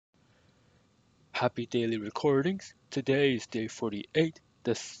Happy Daily Recordings. Today is day 48,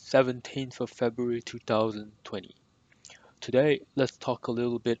 the 17th of February 2020. Today, let's talk a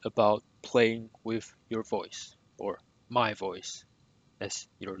little bit about playing with your voice, or my voice, as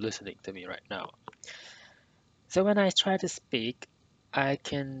you're listening to me right now. So, when I try to speak, I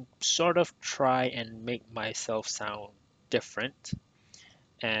can sort of try and make myself sound different,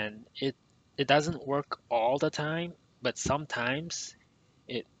 and it doesn't work all the time, but sometimes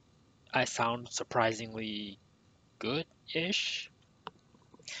it I sound surprisingly good-ish.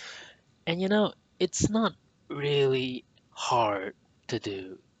 And it's not really hard to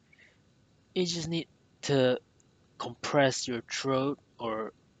do. You just need to compress your throat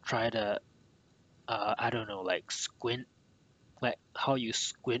or try to, I don't know, like squint, like how you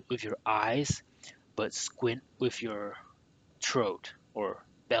squint with your eyes, but squint with your throat or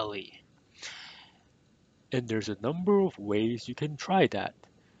belly. And there's a number of ways you can try that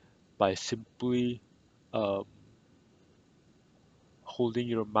by simply um, holding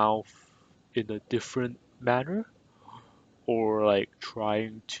your mouth in a different manner or like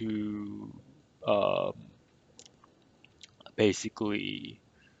trying to um, basically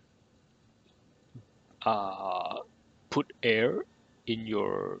uh, put air in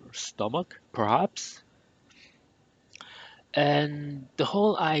your stomach, perhaps. And the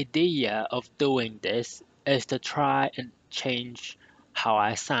whole idea of doing this is to try and change how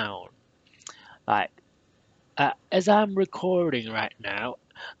I sound. Like, as I'm recording right now,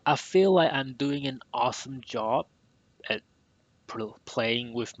 I feel like I'm doing an awesome job at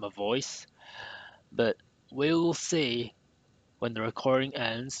playing with my voice, but we'll see when the recording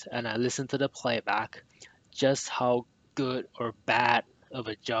ends and I listen to the playback just how good or bad of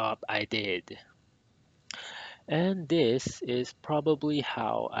a job I did. And this is probably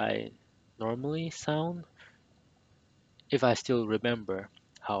how I normally sound, if I still remember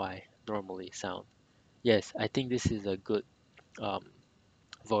how I normally sound. Yes, I think this is a good um,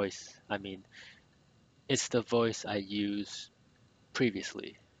 voice. I mean, it's the voice I used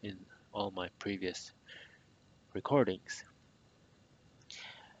previously in all my previous recordings.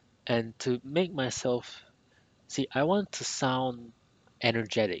 And to make myself see, I want to sound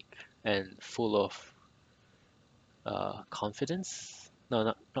energetic and full of confidence.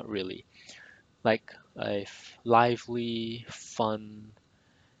 No, not really. Like lively,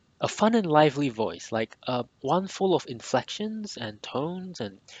 a fun and lively voice. Like one full of inflections and tones,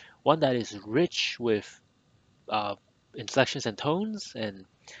 and one that is rich with uh, inflections and tones. And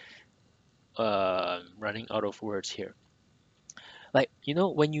running out of words here. Like,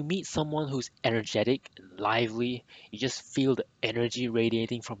 when you meet someone who's energetic and lively, you just feel the energy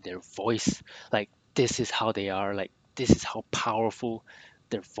radiating from their voice. Like, this is how they are. Like, this is how powerful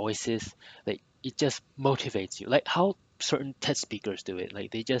their voice is. Like, it just motivates you. Like how certain TED speakers do it.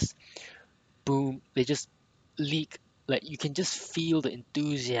 Like, they just boom, they just leak. Like, you can just feel the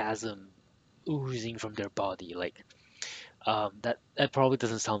enthusiasm oozing from their body. Like, that probably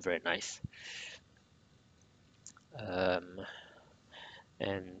doesn't sound very nice. Um,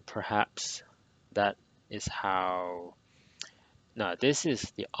 and perhaps that is how. Now, this is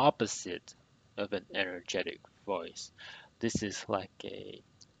the opposite of an energetic voice. This is like a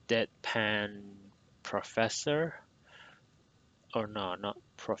deadpan professor, or no, not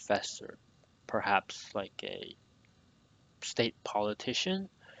professor, perhaps like a state politician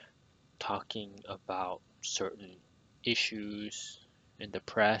talking about certain issues in the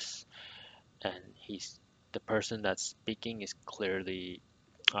press, and the person that's speaking is clearly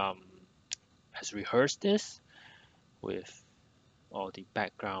um, has rehearsed this with all the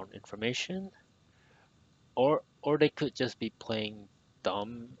background information, or they could just be playing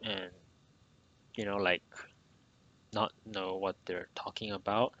dumb and like not know what they're talking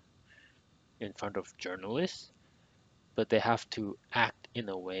about in front of journalists, but they have to act in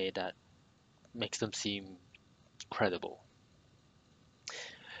a way that makes them seem credible.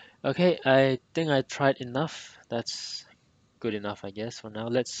 Okay, I think I tried enough. That's good enough, I guess, for now.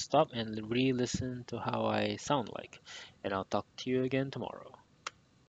 Let's stop and re-listen to how I sound like, and I'll talk to you again tomorrow.